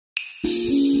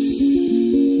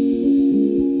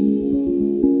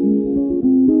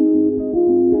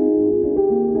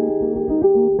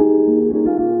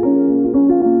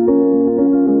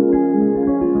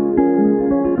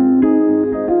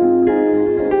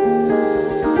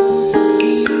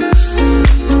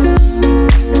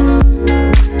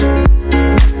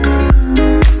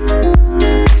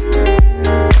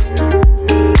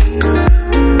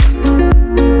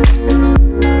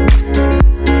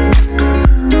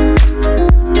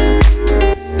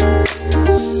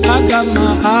got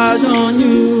my eyes on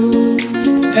you.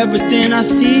 Everything I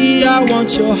see, I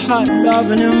want your hot love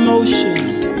and emotion.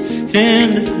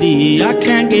 Endlessly, I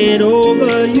can't get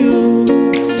over you.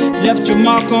 Left your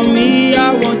mark on me,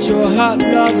 I want your hot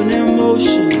love and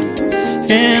emotion.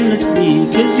 Endlessly,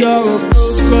 'cause you're a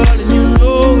good girl and you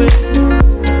know it.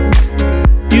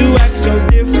 You act so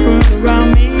different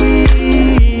around me.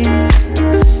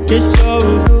 Yes, you're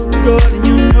a good girl and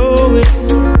you know it.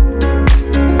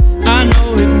 I know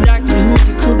exactly who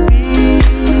you could be.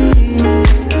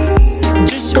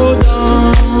 Just hold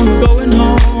on, we're going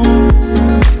home.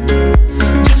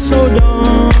 Just hold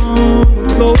on,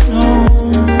 we're going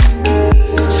home.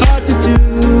 It's hard to do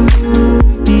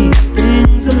these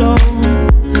things alone.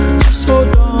 Just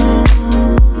hold on,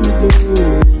 we're going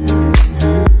home.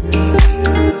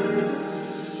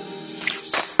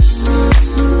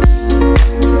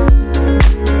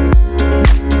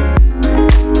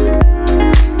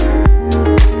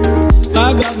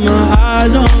 I got my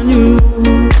eyes on you.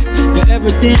 You're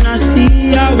everything I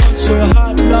see. I want your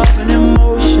hot love and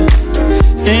emotion.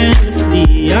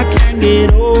 Endlessly, I can't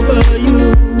get over you.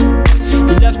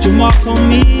 You left your mark on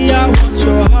me. I want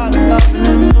your hot love and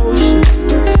emotion.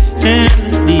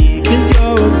 Endlessly, 'cause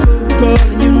you're a good girl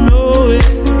and you know it.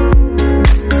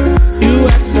 You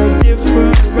act so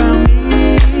different around me.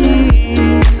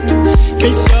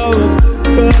 Yes, you're a good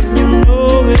girl and you know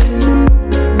it.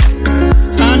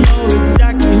 I know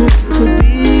exactly who it could be.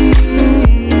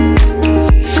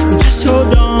 Just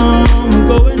hold on, we're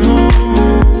going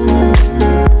home.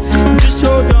 Just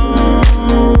hold on,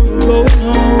 we're going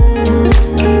home.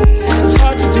 It's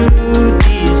hard to do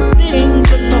these things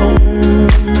alone.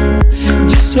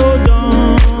 Just hold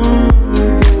on,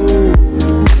 we're going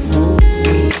home.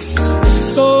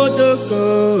 You're the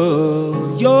girl,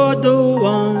 you're the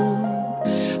one.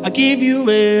 I give you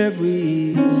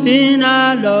everything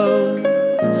I love.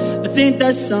 I think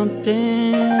that's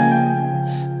something,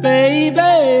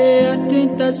 baby. I think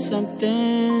that's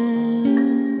something.